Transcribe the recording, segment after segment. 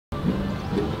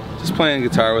Just playing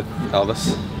guitar with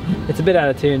Elvis. It's a bit out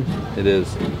of tune. It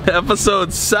is.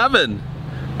 Episode 7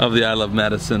 of the I Love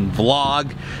Madison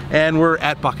vlog. And we're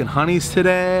at Buck and Honey's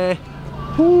today.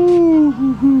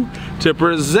 To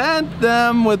present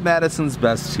them with Madison's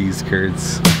best cheese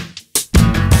curds.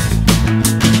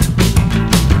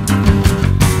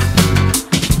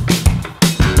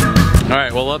 All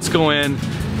right, well, let's go in,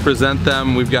 present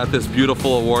them. We've got this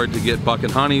beautiful award to get Buck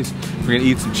and Honey's. We're gonna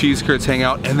eat some cheese curds, hang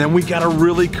out, and then we got a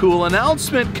really cool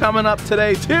announcement coming up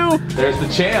today too. There's the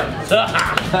champ.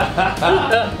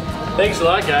 Thanks a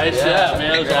lot, guys. Yeah,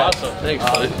 man, it was awesome. Thanks,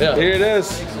 buddy. Yeah. Here it is.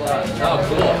 Thanks a lot. Oh,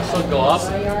 cool. This will go up.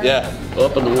 Yeah. Go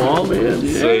up on the wall, man.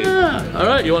 Yeah. Sweet. All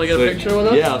right, you want to get a picture with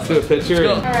us? Yeah, let's do a picture.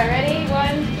 All right, ready?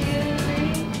 1,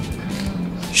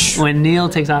 2, 3. When Neil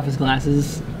takes off his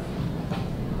glasses,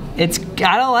 I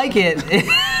don't like it.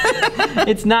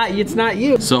 It's not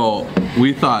you. So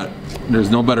we thought there's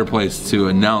no better place to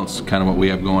announce kind of what we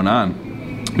have going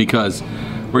on, because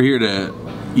we're here to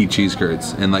eat cheese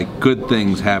curds, and like good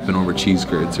things happen over cheese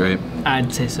curds, right?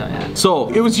 I'd say so, yeah. So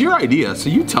it was your idea, so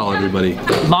you tell everybody.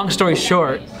 Long story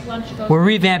short, we're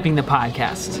revamping the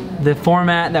podcast. The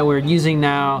format that we're using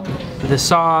now, the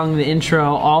song, the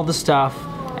intro, all the stuff,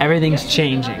 everything's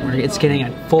changing. It's getting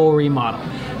a full remodel.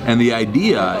 And the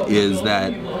idea is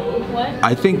that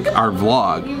I think our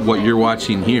vlog, what you're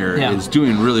watching here, is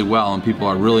doing really well and people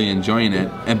are really enjoying it.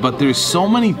 But there's so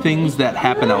many things that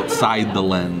happen outside the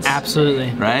lens.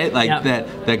 Absolutely. Right? Like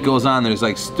that goes on. There's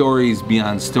like stories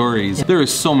beyond stories. There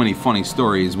is so many funny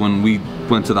stories. When we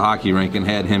went to the hockey rink and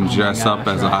had him dress up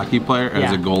as a hockey player,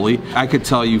 as a goalie, I could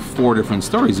tell you 4 different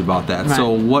stories about that. Right. So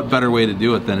what better way to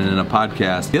do it than in a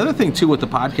podcast? The other thing too with the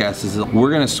podcast is that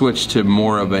we're gonna switch to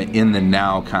more of a in the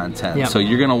now content. Yep. So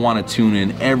you're gonna wanna tune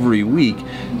in every week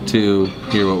to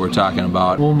hear what we're talking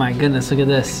about. Oh my goodness, look at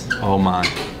this. Oh my.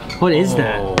 What is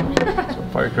that?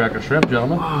 Firecracker shrimp,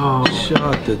 gentlemen. Oh,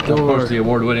 shut the door. Of course, the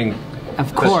award-winning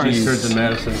cheese curds in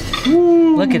Madison.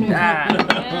 Look at that.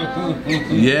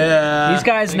 Yeah. These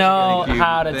guys know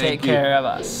how to take care of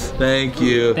us. Thank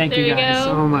you. Thank There you you guys.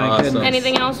 go. Oh my goodness.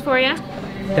 Anything else for you?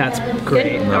 That's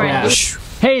great. Good? All right. Yeah.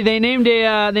 Hey, they named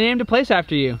a place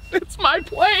after you. It's my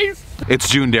place. It's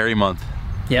June Dairy Month.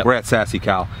 Yep. We're at Sassy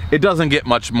Cow. It doesn't get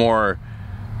much more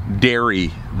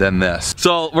dairy than this.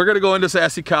 So we're gonna go into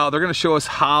Sassy Cow. They're gonna show us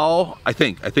how, I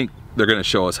think they're gonna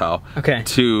show us how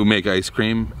to make ice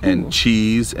cream and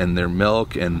cheese and their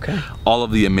milk and all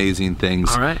of the amazing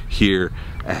things here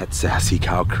at Sassy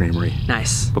Cow Creamery.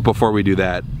 Nice. But before we do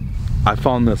that, I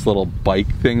found this little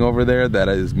bike thing over there that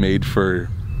is made for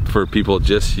people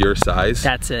just your size.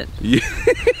 That's it. You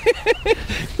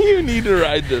need to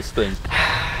ride this thing.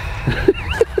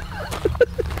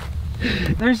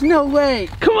 There's no way.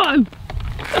 Come on.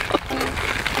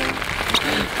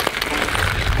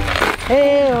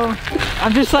 Hey,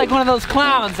 I'm just like one of those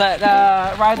clowns that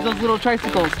rides those little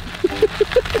tricycles.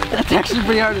 That's actually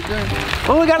pretty hard to do.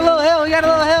 Oh, we got a little hill. We got a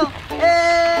little hill.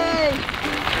 Hey!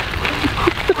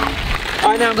 All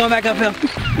right, now I'm going back uphill.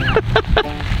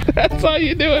 That's how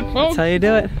you do it, folks. That's how you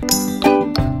do it.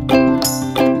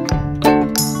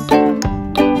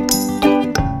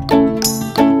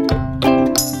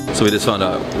 So we just found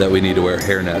out that we need to wear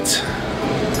hairnets.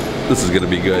 This is gonna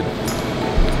be good.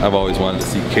 I've always wanted to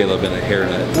see Caleb in a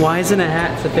hairnet. Why isn't a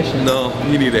hat sufficient? No,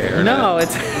 you need a hairnet. No,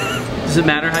 it's... Does it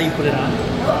matter how you put it on?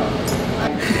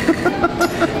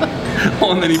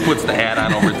 Oh, and then he puts the hat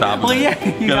on over top of it. Yeah.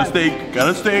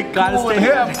 Gotta stay.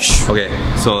 Okay,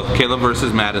 so Caleb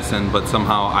versus Madison, but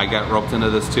somehow I got roped into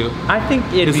this too. I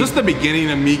think Is this the beginning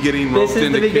of me getting roped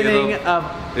into Caleb? This is the beginning of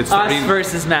us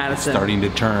versus Madison. Starting to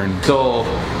turn. So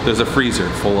there's a freezer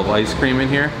full of ice cream in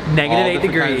here. -8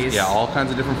 degrees. Yeah, all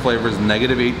kinds of different flavors,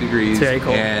 -8 degrees. It's very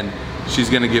cold. And she's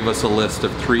gonna give us a list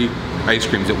of 3 ice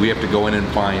creams that we have to go in and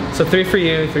find. So 3 for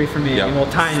you, 3 for me, and we'll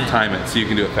time it. Time it so you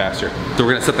can do it faster. So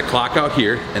we're gonna set the clock out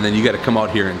here, and then you gotta come out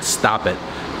here and stop it.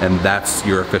 And that's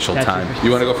your official time.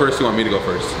 You wanna go first or you want me to go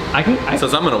first?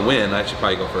 Since I'm gonna win, I should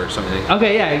probably go first.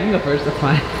 Okay, yeah, you can go first, that's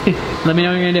fine. Let me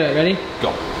know when you're gonna do it. Ready?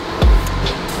 Go.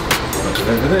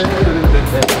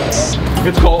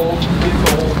 It's cold. It's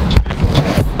cold.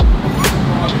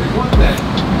 What's that?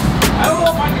 I don't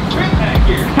know if I can fit back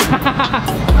here.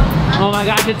 Oh my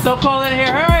gosh, it's so cold in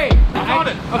here. Hurry! I found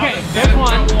it. Okay, there's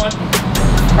one.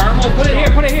 Caramel. Put it here,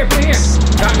 put it here, put it here.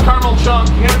 Got caramel chunk.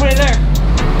 You gotta put it there.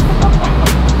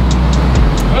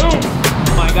 Boom.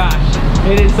 Oh my gosh,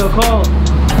 it is so cold.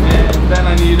 And then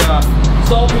I need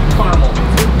salted caramel.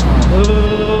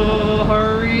 Oh,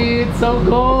 hurry, it's so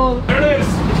cold. There it is.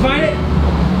 Did you find it?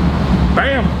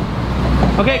 Bam.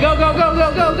 Okay, go, go, go,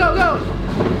 go, go, go, go.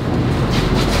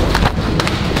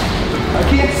 I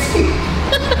can't see.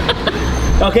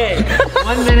 Okay,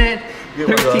 1 minute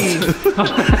 13. All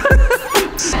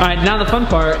right, now the fun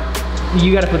part.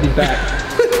 You gotta put these back.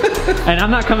 And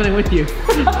I'm not coming in with you.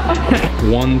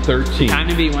 113. Time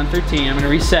to beat 113. I'm gonna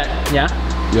reset. Yeah?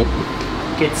 Yep.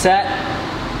 Get set.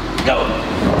 Go.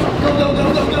 Go, go,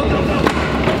 go, go, go, go, go.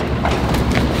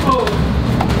 Oh.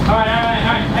 All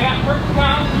right. I got purple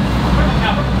cow.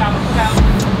 Purple cow.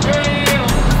 Hey.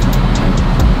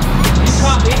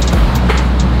 Coffee.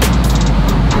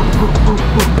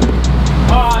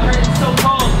 Oh, I heard it's so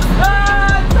cold.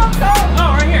 Ah, it's so cold.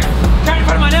 Oh, right here. Right in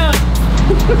front of my nose.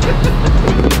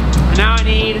 And now I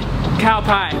need cow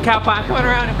pie. Cow pie. Coming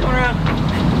around. I'm coming around.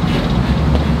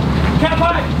 Cow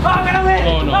pie. Oh, I'm gonna win.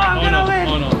 Oh no. I'm gonna win.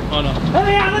 Oh no. Oh no. Let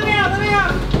me out. Let me out. Let me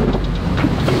out.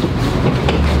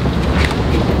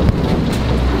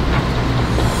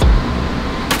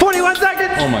 41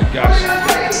 seconds. Oh my gosh.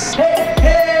 Hey,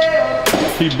 hey.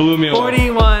 He blew me away.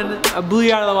 41. I blew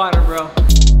you out of the water, bro.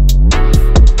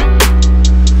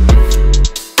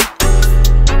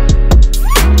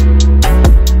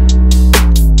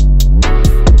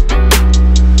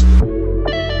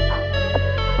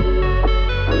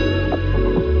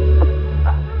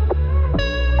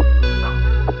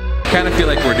 Kind of feel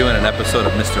like we're doing an episode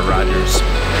of Mr. Rogers.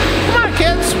 Come on,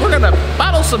 kids, we're gonna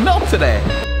bottle some milk today.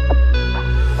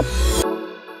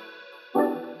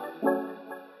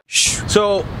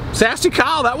 So, Sassy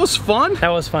Cow, that was fun. That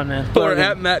was fun, man. We're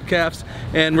at Metcalfe's,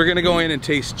 and we're gonna go in and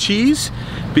taste cheese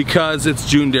because it's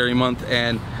June Dairy Month,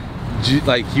 and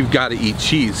like you've got to eat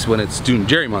cheese when it's June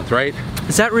Dairy Month, right?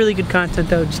 Is that really good content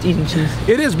though? Just eating cheese?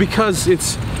 It is, because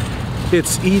it's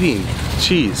eating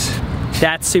cheese.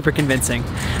 That's super convincing.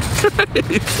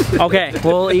 Okay,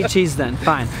 we'll eat cheese then.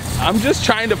 Fine. I'm just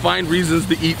trying to find reasons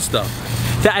to eat stuff.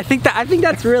 I think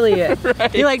that's really it.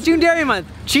 Right. You're like June Dairy Month,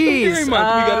 cheese, Dairy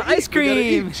Month. We gotta ice eat. We gotta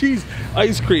cream, eat cheese,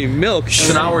 ice cream, milk.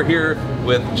 So now we're here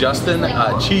with Justin,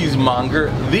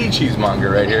 Cheesemonger, the Cheesemonger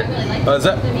right here.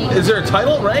 Is there a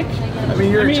title, rank? I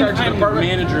mean, you're in charge of the I'm department.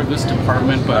 manager of this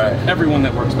department, but everyone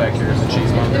that works back here is a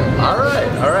cheesemonger.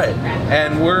 All right.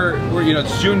 And we're you know,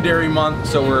 it's June Dairy Month,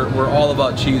 so we're all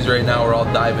about cheese right now. We're all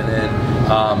diving in,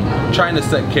 trying to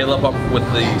set Caleb up with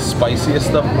the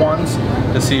spiciest of ones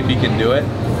to see if he can do it.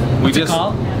 What's it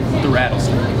called? The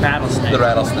rattlesnake. Rattlesnake. The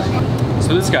rattlesnake.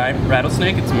 So this guy,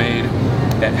 Rattlesnake, it's made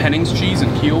at Henning's Cheese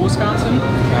in Kiel, Wisconsin.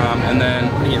 And then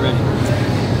Get ready.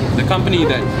 the company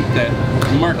that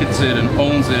markets it and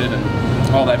owns it and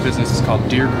all that business is called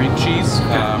Deer Creek Cheese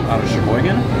out of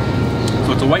Sheboygan.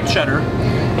 So it's a white cheddar,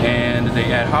 and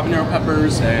they add habanero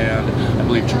peppers and I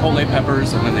believe chipotle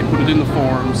peppers, and then they put it in the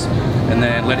forms and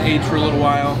then let it age for a little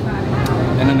while,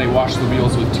 and then they wash the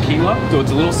wheels with tequila. So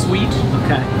it's a little sweet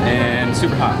and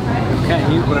super hot. Okay.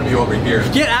 I'm gonna be over here.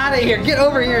 Get out of here. Get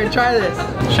over here and try this.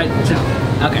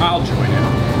 Okay. I'll join you.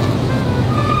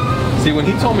 See, when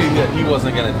he told me that he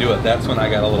wasn't gonna do it, that's when I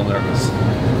got a little nervous.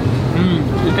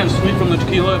 It's kind of sweet from the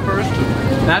tequila at first.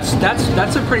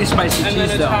 That's a pretty spicy And cheese then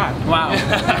it's though. hot. Wow.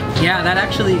 Yeah,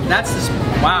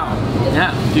 wow.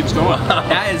 Yeah. Keeps going.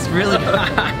 That is really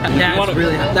hot. Yeah, it's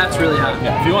really hot. That's really hot.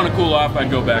 Yeah, if you want to cool off, I'd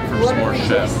go back for some more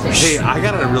chef. Hey, I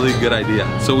got a really good idea.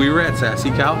 So we were at Sassy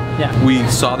Cow. Yeah. We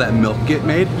saw that milk get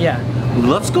made. Yeah.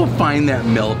 Let's go find that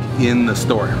milk in the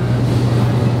store.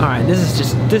 All right, this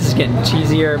is getting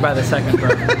cheesier by the second,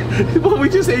 bro. Well, we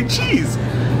just ate cheese.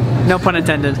 No pun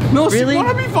intended. No, really?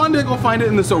 Wouldn't it be fun to go find it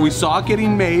in the store? We saw it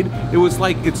getting made. It's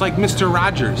like Mr.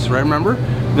 Rogers, right? Remember?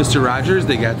 Mr. Rogers,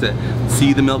 they got to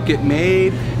see the milk get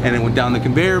made, and it went down the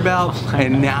conveyor belt,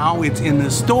 and now it's in the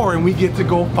store, and we get to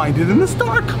go find it in the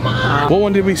store. Come on. What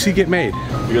one did we see get made?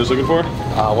 You guys looking for?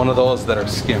 One of those that are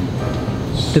skimmed.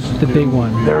 The big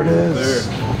one. There it is.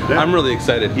 There. I'm really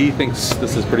excited. He thinks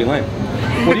this is pretty lame.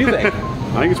 What do you think?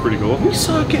 I think it's pretty cool. We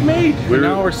saw it get made.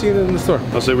 Now we're seeing it in the store.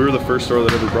 I'll say we were the first store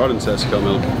that ever brought in Sassy Cow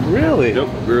milk. Really? Yep,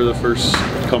 we were the first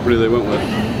company they went with.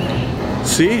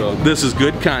 See, this is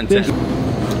good content.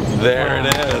 There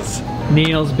it is.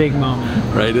 Neil's big moment.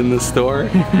 Right in the store.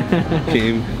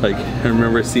 Came, like, I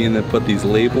remember seeing them put these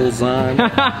labels on.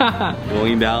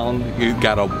 Going down, you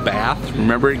got a bath.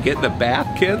 Remember getting the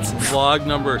bath, kids? Vlog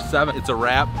number 7, it's a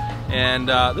wrap. And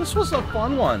this was a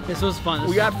fun one. This was fun.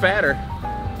 We got fatter.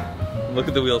 Look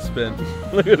at the wheel spin.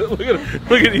 Look at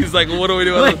it. He's like, what do we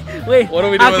do with this? Wait, what do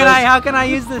we do with this? How can I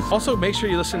use this? Also, make sure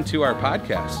you listen to our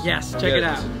podcast. Yes, check it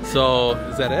out. So,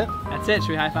 is that it? That's it.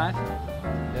 Should we high five?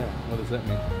 Yeah, what does that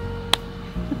mean?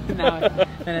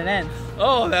 Then it ends.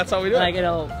 Oh, that's how we do it. Like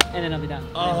and then it'll be done.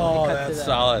 Oh, that's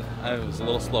solid. I was a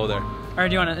little slow there. Or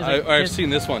do you want to? I've seen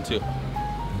this one too.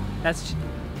 That's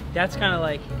kind of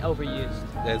like overused.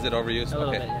 Is it overused? A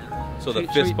little okay. bit, yeah. So the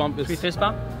fist bump is. Should we fist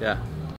bump? Yeah.